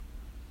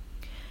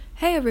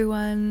Hey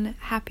everyone,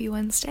 happy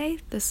Wednesday.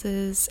 This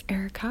is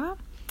Erica.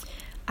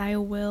 I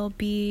will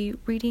be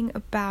reading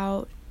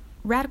about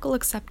Radical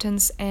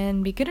Acceptance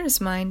and Beginner's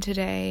Mind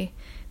today,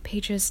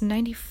 pages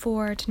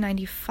 94 to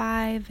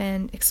 95,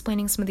 and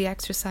explaining some of the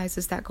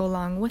exercises that go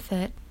along with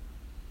it.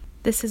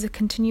 This is a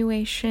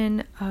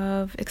continuation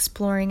of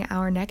exploring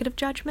our negative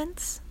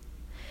judgments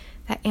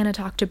that Anna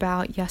talked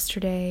about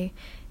yesterday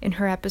in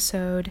her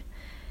episode.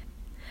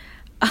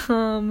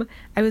 I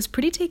was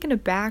pretty taken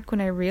aback when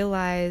I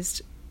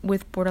realized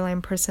with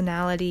borderline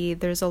personality,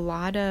 there's a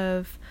lot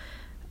of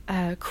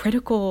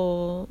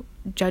critical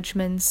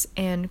judgments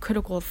and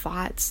critical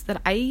thoughts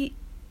that I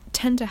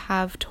tend to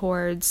have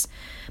towards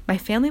my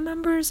family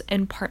members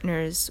and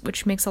partners,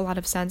 which makes a lot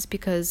of sense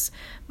because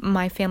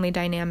my family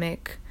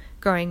dynamic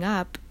growing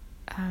up,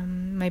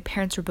 my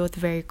parents were both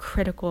very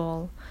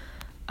critical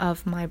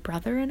of my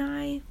brother and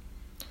I.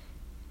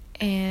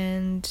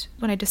 And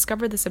when I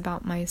discovered this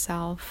about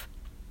myself,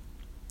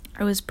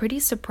 I was pretty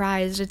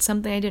surprised. It's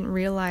something I didn't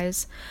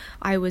realize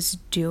I was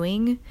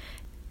doing.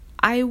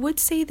 I would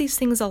say these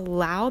things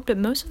aloud, but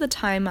most of the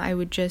time I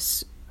would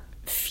just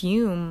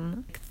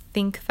fume,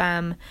 think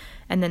them,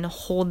 and then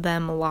hold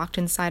them locked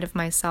inside of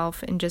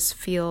myself and just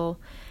feel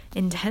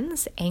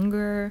intense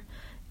anger,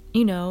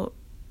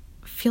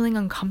 feeling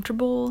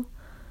uncomfortable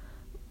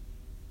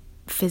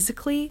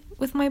physically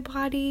with my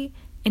body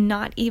and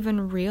not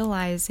even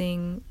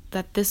realizing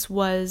that this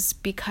was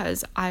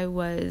because I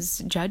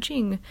was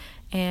judging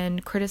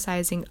and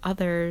criticizing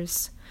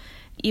others.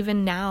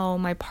 Even now,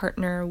 my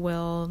partner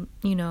will,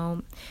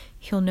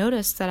 he'll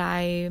notice that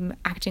I'm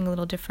acting a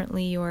little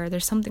differently or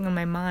there's something on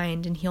my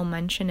mind and he'll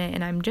mention it.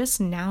 And I'm just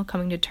now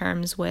coming to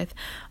terms with,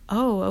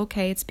 oh,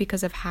 okay, it's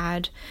because I've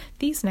had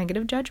these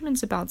negative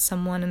judgments about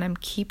someone and I'm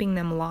keeping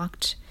them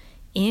locked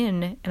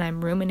in and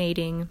I'm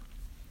ruminating.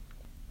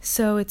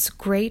 So it's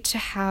great to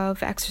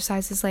have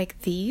exercises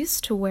like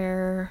these to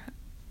where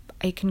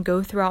I can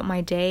go throughout my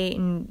day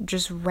and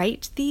just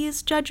write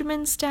these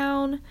judgments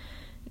down,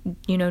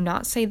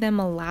 not say them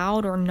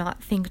aloud or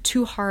not think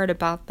too hard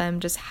about them,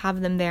 just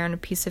have them there on a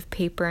piece of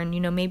paper. And,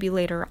 maybe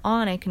later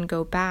on I can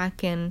go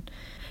back and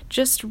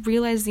just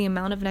realize the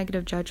amount of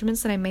negative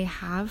judgments that I may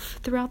have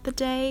throughout the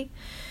day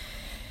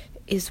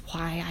is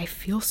why I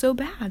feel so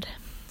bad.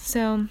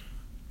 So,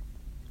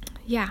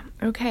 yeah,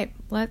 okay,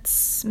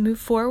 let's move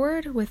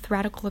forward with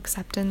Radical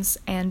Acceptance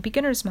and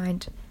Beginner's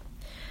Mind.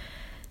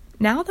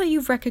 Now that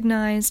you've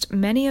recognized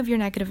many of your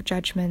negative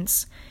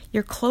judgments,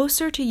 you're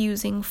closer to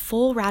using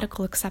full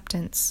radical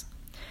acceptance.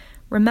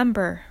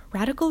 Remember,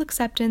 radical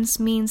acceptance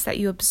means that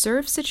you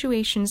observe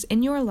situations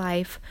in your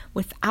life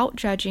without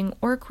judging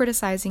or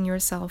criticizing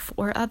yourself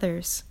or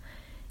others.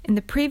 In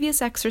the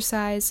previous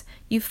exercise,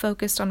 you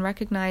focused on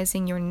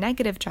recognizing your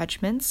negative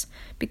judgments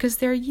because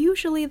they're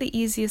usually the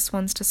easiest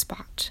ones to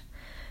spot.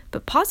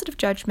 But positive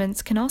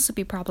judgments can also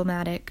be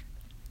problematic.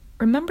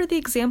 Remember the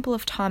example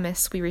of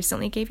Thomas we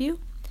recently gave you?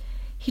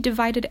 He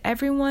divided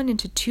everyone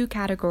into two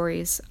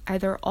categories,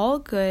 either all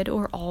good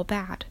or all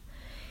bad.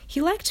 He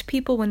liked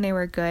people when they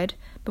were good,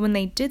 but when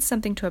they did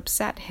something to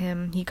upset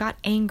him, he got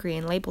angry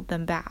and labeled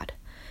them bad.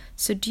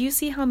 So do you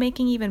see how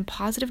making even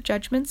positive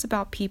judgments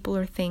about people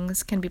or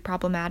things can be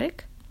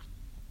problematic?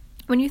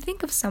 When you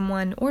think of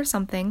someone or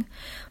something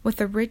with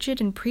a rigid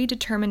and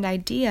predetermined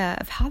idea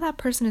of how that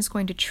person is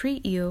going to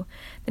treat you,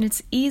 then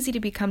it's easy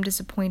to become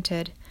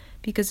disappointed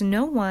because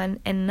no one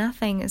and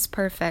nothing is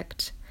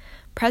perfect.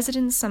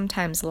 Presidents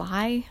sometimes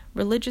lie,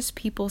 religious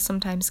people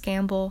sometimes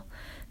gamble,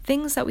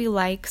 things that we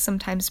like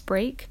sometimes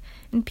break,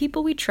 and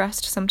people we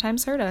trust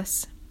sometimes hurt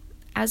us.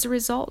 As a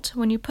result,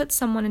 when you put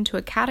someone into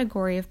a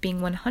category of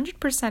being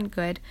 100%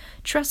 good,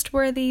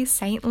 trustworthy,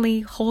 saintly,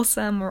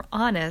 wholesome, or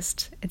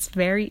honest, it's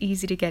very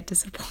easy to get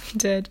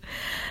disappointed.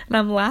 And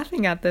I'm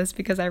laughing at this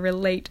because I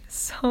relate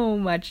so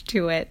much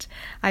to it.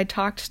 I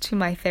talked to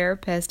my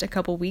therapist a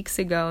couple weeks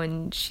ago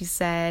and she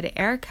said,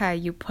 Erica,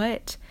 you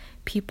put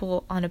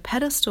people on a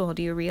pedestal.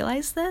 Do you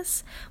realize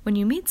this? When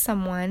you meet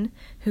someone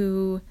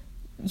who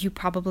I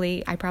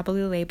probably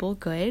label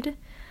good,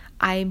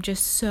 I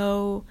just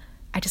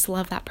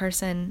love that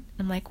person.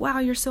 I'm like, wow,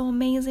 you're so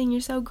amazing. You're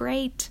so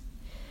great.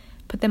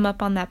 Put them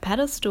up on that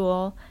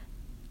pedestal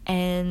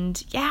and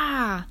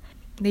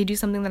they do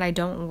something that I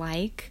don't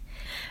like.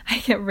 I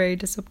get very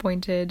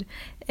disappointed.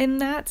 And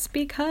that's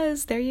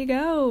because, there you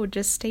go,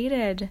 just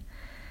stated.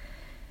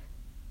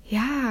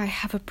 I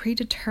have a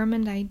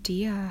predetermined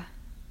idea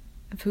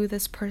of who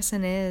this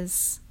person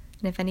is.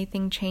 And if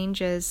anything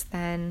changes,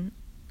 then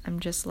I'm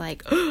just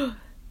like,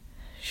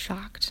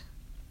 shocked.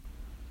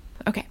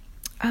 Okay.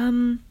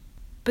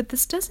 But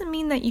this doesn't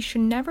mean that you should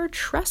never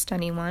trust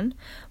anyone.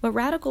 What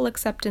radical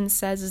acceptance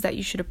says is that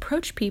you should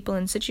approach people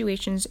and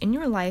situations in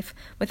your life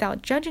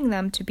without judging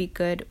them to be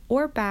good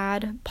or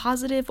bad,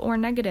 positive or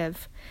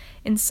negative.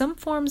 In some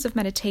forms of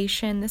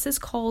meditation, this is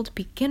called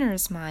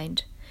beginner's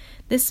mind.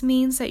 This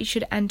means that you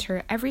should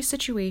enter every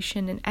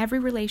situation and every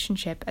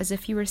relationship as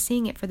if you were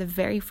seeing it for the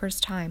very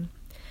first time.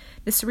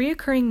 This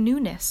reoccurring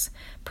newness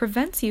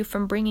prevents you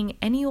from bringing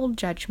any old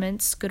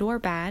judgments, good or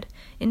bad,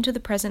 into the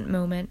present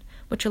moment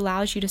which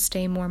allows you to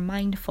stay more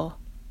mindful.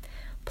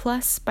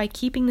 Plus, by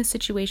keeping the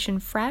situation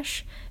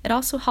fresh, it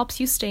also helps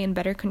you stay in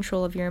better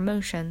control of your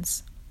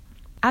emotions.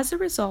 As a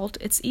result,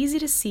 it's easy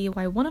to see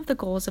why one of the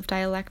goals of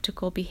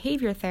dialectical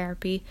behavior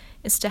therapy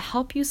is to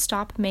help you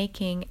stop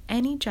making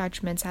any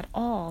judgments at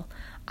all,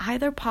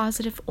 either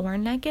positive or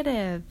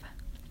negative.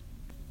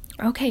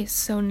 Okay,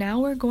 so now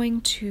we're going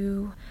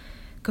to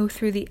go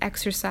through the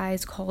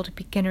exercise called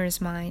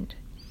Beginner's Mind.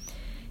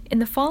 In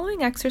the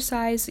following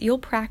exercise, you'll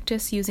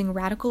practice using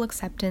radical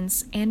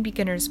acceptance and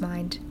beginner's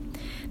mind.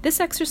 This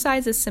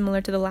exercise is similar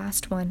to the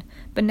last one,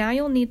 but now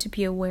you'll need to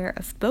be aware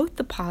of both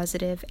the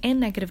positive and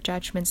negative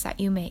judgments that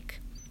you make.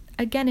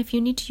 Again, if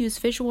you need to use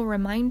visual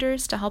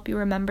reminders to help you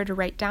remember to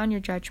write down your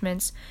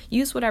judgments,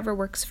 use whatever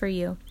works for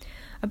you.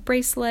 A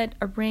bracelet,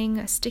 a ring,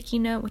 a sticky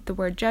note with the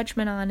word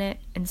judgment on it,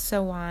 and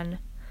so on.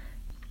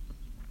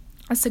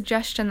 A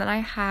suggestion that I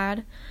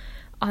had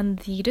on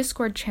the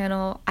Discord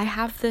channel, I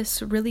have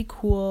this really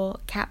cool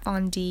Kat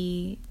Von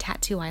D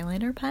tattoo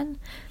eyeliner pen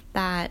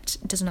that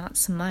does not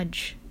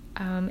smudge.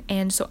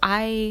 And so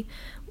I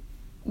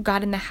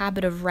got in the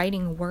habit of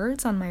writing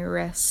words on my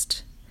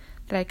wrist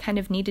that I kind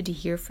of needed to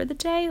hear for the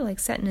day, like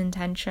set an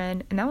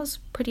intention, and that was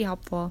pretty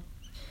helpful.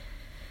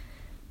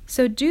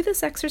 So do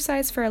this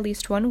exercise for at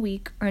least 1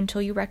 week or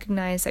until you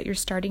recognize that you're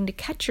starting to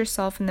catch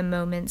yourself in the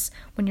moments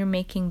when you're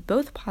making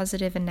both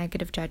positive and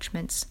negative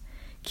judgments.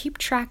 Keep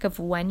track of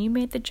when you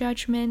made the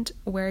judgment,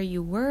 where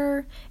you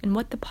were, and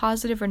what the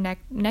positive or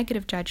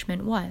negative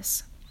judgment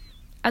was.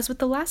 As with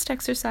the last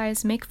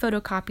exercise, make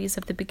photocopies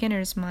of the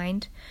beginner's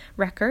mind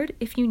record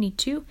if you need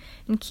to,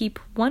 and keep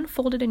one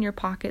folded in your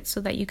pocket so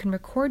that you can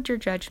record your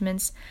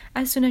judgments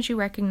as soon as you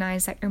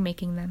recognize that you're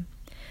making them.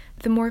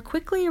 The more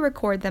quickly you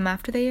record them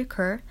after they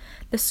occur,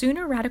 the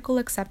sooner radical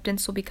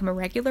acceptance will become a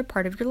regular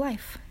part of your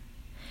life.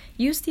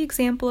 Use the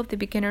example of the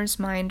beginner's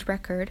mind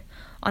record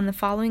on the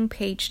following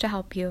page to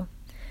help you.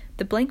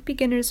 The blank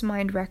beginner's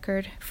mind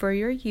record for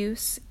your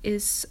use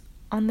is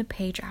on the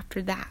page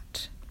after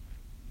that.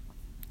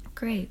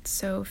 Great,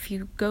 so if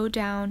you go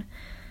down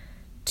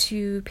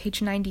to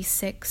page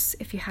 96,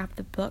 if you have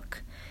the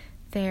book,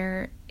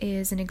 there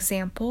is an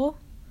example.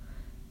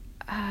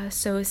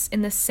 So it's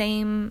in the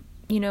same,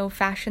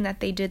 fashion that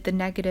they did the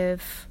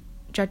negative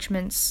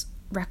judgments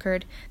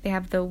record. They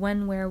have the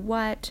when, where,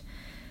 what.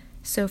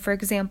 So for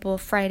example,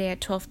 Friday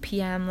at 12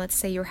 p.m., let's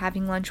say you're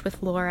having lunch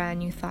with Laura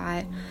and you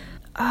thought,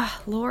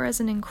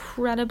 Laura's an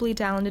incredibly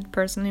talented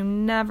person who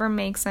never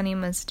makes any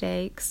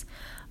mistakes.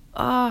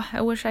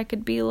 I wish I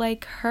could be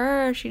like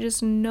her. She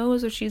just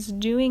knows what she's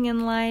doing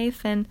in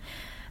life. And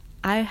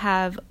I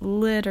have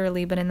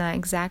literally been in that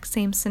exact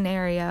same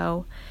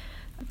scenario.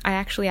 I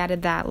actually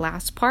added that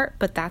last part,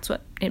 but that's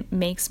what it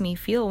makes me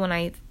feel when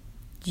I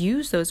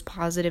use those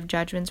positive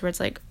judgments where it's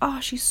like,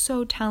 she's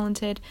so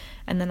talented.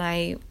 And then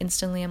I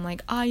instantly am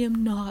like, I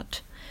am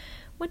not,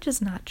 which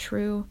is not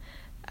true.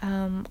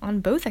 On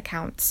both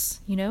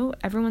accounts,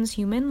 everyone's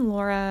human.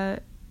 Laura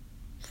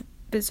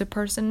is a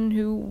person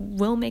who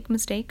will make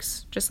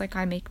mistakes, just like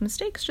I make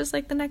mistakes, just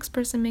like the next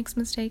person makes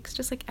mistakes,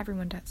 just like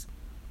everyone does.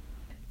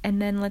 And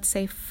then let's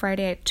say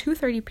Friday at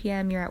 2:30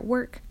 p.m. you're at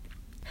work.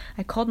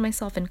 I called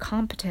myself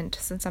incompetent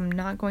since I'm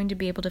not going to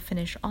be able to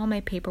finish all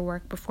my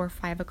paperwork before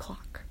 5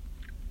 o'clock.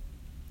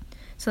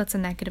 So that's a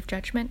negative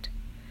judgment.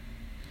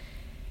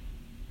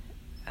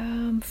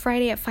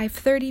 Friday at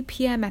 5:30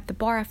 p.m. at the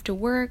bar after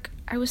work,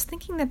 I was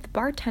thinking that the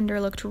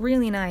bartender looked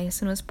really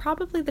nice and was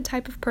probably the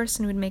type of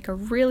person who would make a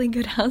really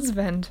good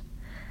husband.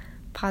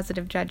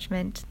 Positive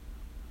judgment.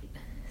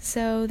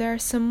 So there are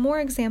some more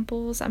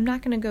examples. I'm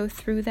not going to go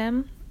through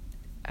them.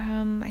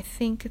 I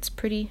think it's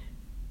pretty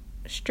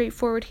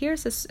straightforward here,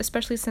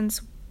 especially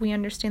since we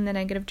understand the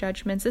negative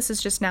judgments. This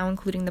is just now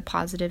including the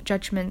positive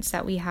judgments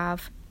that we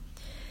have.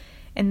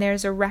 And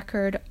there's a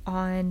record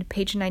on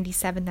page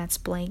 97 that's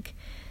blank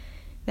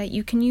that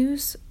you can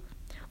use.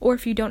 Or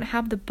if you don't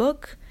have the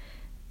book,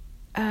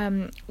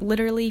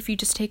 literally if you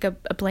just take a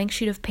blank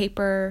sheet of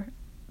paper,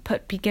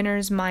 put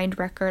beginner's mind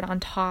record on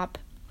top,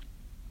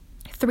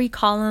 3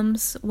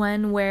 columns,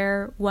 when,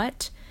 where,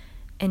 what,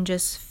 and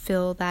just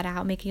fill that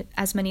out, making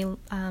as many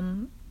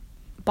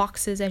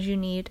boxes as you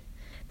need.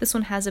 This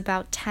one has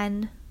about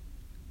 10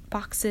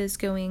 boxes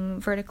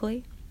going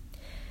vertically.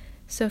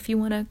 So if you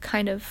want to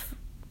kind of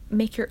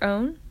make your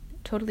own,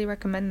 totally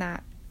recommend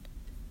that.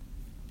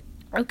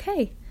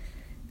 Okay,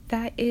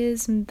 that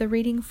is the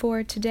reading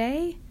for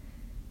today.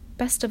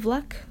 Best of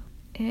luck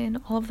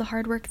in all of the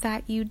hard work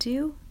that you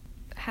do.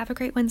 Have a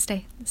great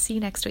Wednesday. See you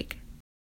next week.